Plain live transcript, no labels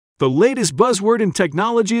The latest buzzword in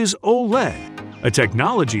technology is OLED, a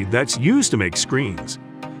technology that's used to make screens.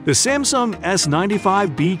 The Samsung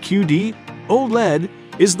S95B QD OLED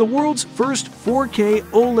is the world's first 4K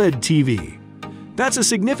OLED TV. That's a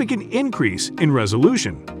significant increase in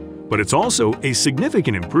resolution, but it's also a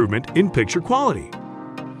significant improvement in picture quality.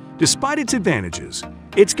 Despite its advantages,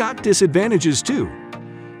 it's got disadvantages too.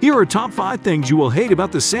 Here are top 5 things you will hate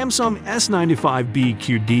about the Samsung S95B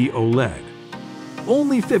QD OLED.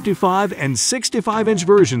 Only 55 and 65-inch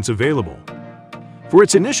versions available. For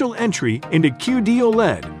its initial entry into QD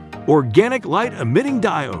OLED, organic light emitting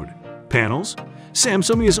diode, panels,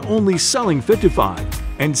 Samsung is only selling 55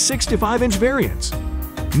 and 65-inch variants.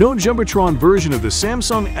 No Jumbotron version of the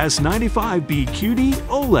Samsung S95B QD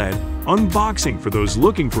OLED unboxing for those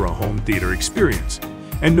looking for a home theater experience,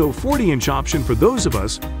 and no 40-inch option for those of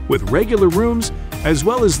us with regular rooms as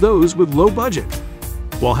well as those with low budget.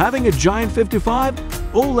 While having a giant 55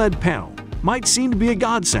 OLED panel might seem to be a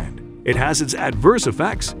godsend, it has its adverse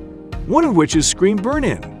effects, one of which is screen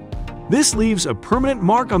burn-in. This leaves a permanent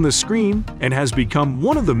mark on the screen and has become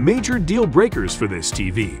one of the major deal breakers for this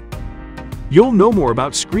TV. You'll know more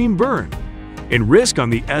about screen burn and risk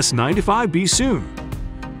on the S95B soon.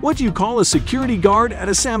 What do you call a security guard at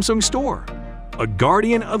a Samsung store? A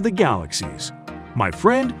guardian of the galaxies. My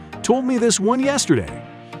friend told me this one yesterday,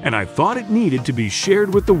 and I thought it needed to be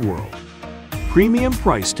shared with the world. Premium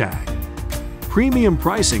price tag. Premium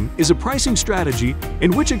pricing is a pricing strategy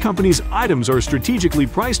in which a company's items are strategically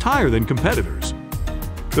priced higher than competitors.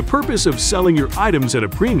 The purpose of selling your items at a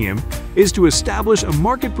premium is to establish a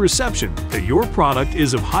market perception that your product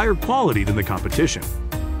is of higher quality than the competition.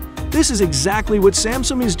 This is exactly what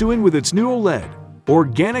Samsung is doing with its new OLED,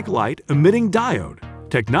 organic light emitting diode,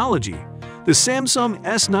 technology, the Samsung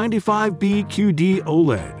S95B QD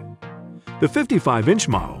OLED. The 55-inch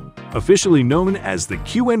model, officially known as the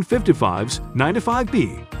QN55's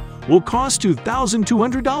 95B, will cost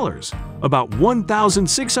 $2,200, about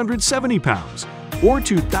 £1,670 or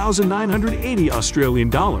 2,980 Australian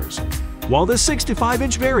dollars, while the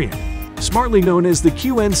 65-inch variant, smartly known as the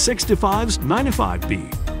QN65's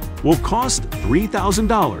 95B, will cost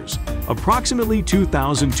 $3,000, approximately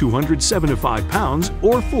 £2,275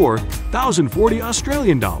 or 4,040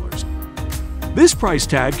 Australian dollars. This price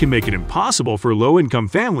tag can make it impossible for low-income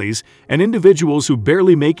families and individuals who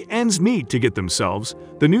barely make ends meet to get themselves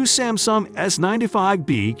the new Samsung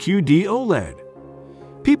S95B QD OLED.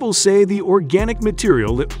 People say the organic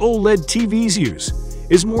material that OLED TVs use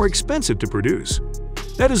is more expensive to produce.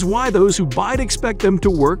 That is why those who buy it expect them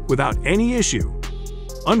to work without any issue.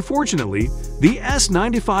 Unfortunately, the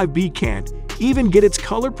S95B can't even get its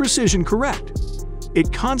color precision correct.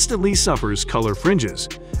 It constantly suffers color fringes,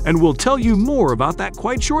 and we'll tell you more about that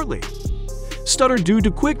quite shortly. Stutter due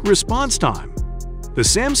to quick response time. The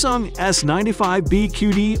Samsung S95B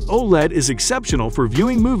QD OLED is exceptional for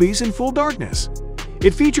viewing movies in full darkness.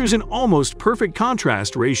 It features an almost perfect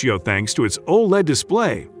contrast ratio thanks to its OLED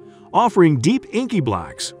display, offering deep inky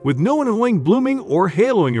blacks with no annoying blooming or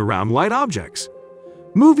haloing around light objects.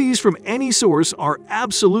 Movies from any source are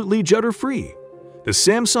absolutely judder-free. The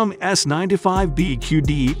Samsung S95B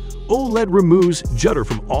QD OLED removes judder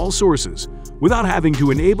from all sources without having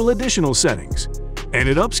to enable additional settings, and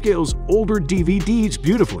it upscales older DVDs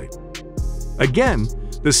beautifully. Again,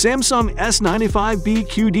 the Samsung S95B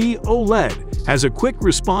QD OLED has a quick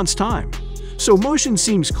response time, so motion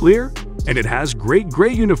seems clear, and it has great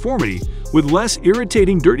gray uniformity with less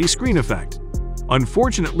irritating dirty screen effect.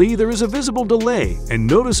 Unfortunately, there is a visible delay and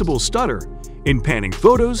noticeable stutter in panning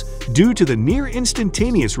photos due to the near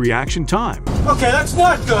instantaneous reaction time. Okay, that's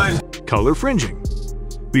not good. Color fringing.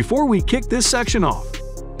 Before we kick this section off,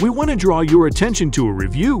 we want to draw your attention to a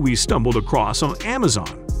review we stumbled across on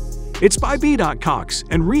Amazon. It's by B.Cox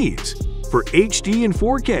and reads, "For HD and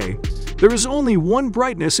 4K, there is only one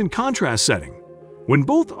brightness and contrast setting. When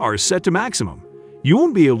both are set to maximum, you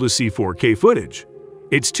won't be able to see 4K footage.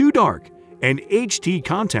 It's too dark, and HD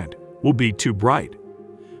content will be too bright.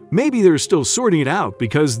 Maybe they're still sorting it out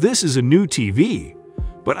because this is a new TV,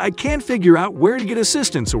 but I can't figure out where to get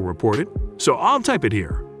assistance or report it, so I'll type it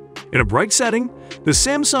here." In a bright setting, the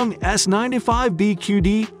Samsung S95B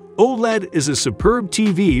QD OLED is a superb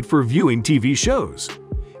TV for viewing TV shows.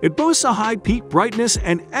 It boasts a high peak brightness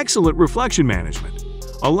and excellent reflection management,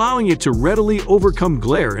 allowing it to readily overcome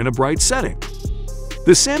glare in a bright setting.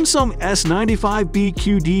 The Samsung S95B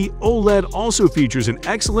QD OLED also features an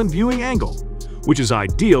excellent viewing angle, which is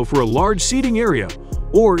ideal for a large seating area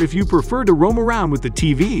or if you prefer to roam around with the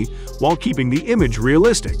TV while keeping the image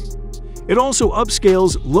realistic. It also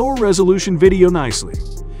upscales lower-resolution video nicely,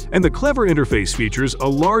 and the clever interface features a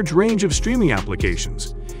large range of streaming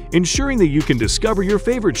applications, ensuring that you can discover your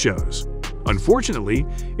favorite shows. Unfortunately,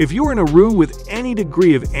 if you're in a room with any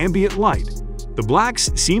degree of ambient light, the blacks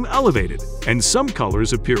seem elevated and some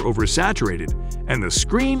colors appear oversaturated, and the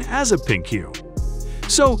screen has a pink hue.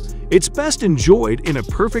 So, it's best enjoyed in a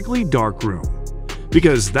perfectly dark room,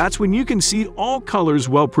 because that's when you can see all colors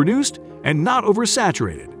well produced and not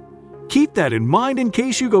oversaturated. Keep that in mind in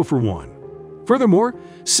case you go for one. Furthermore,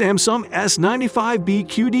 Samsung S95B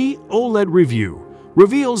QD OLED review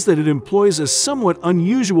reveals that it employs a somewhat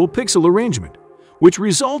unusual pixel arrangement, which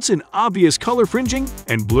results in obvious color fringing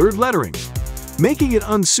and blurred lettering, making it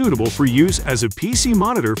unsuitable for use as a PC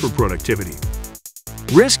monitor for productivity.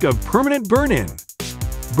 Risk of permanent burn-in.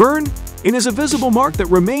 Burn-in is a visible mark that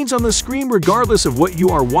remains on the screen regardless of what you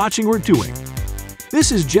are watching or doing.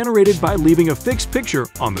 This is generated by leaving a fixed picture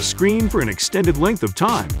on the screen for an extended length of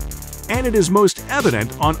time, and it is most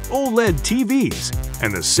evident on OLED TVs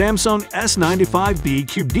and the Samsung S95B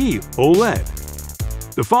QD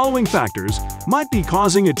OLED. The following factors might be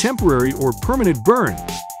causing a temporary or permanent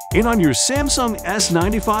burn-in on your Samsung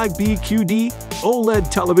S95B QD OLED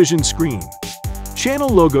television screen. Channel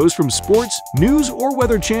logos from sports, news, or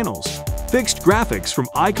weather channels, fixed graphics from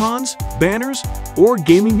icons, banners, or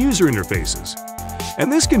gaming user interfaces.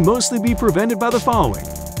 And this can mostly be prevented by the following: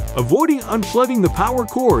 avoiding unplugging the power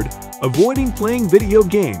cord, avoiding playing video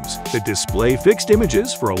games that display fixed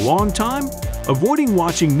images for a long time, avoiding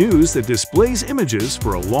watching news that displays images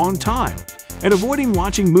for a long time, and avoiding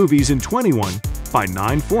watching movies in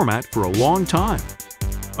 21:9 format for a long time.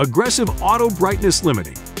 Aggressive auto brightness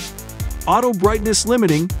limiting. Auto brightness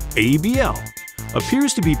limiting, ABL,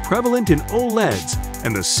 appears to be prevalent in OLEDs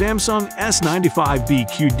and the Samsung S95B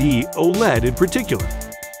QD OLED in particular.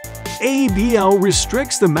 ABL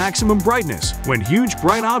restricts the maximum brightness when huge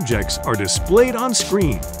bright objects are displayed on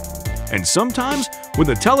screen, and sometimes when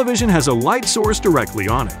the television has a light source directly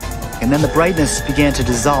on it. And then the brightness began to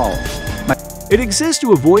dissolve. It exists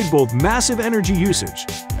to avoid both massive energy usage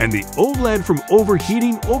and the OLED from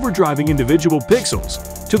overheating, overdriving individual pixels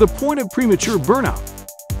to the point of premature burnout.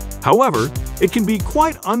 However, it can be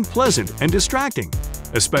quite unpleasant and distracting,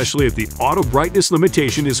 especially if the auto brightness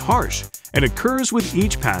limitation is harsh and occurs with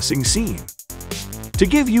each passing scene. To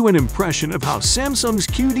give you an impression of how Samsung's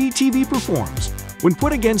QD TV performs when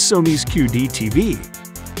put against Sony's QD TV,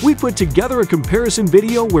 we put together a comparison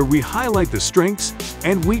video where we highlight the strengths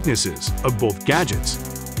and weaknesses of both gadgets.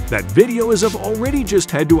 That video is up already. Just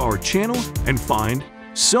head to our channel and find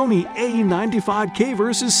Sony A95K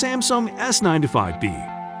versus Samsung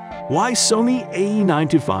S95B. Why Sony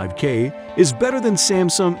A95K is better than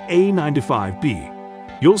Samsung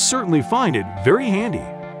A95B. You'll certainly find it very handy.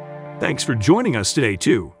 Thanks for joining us today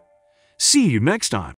too. See you next time.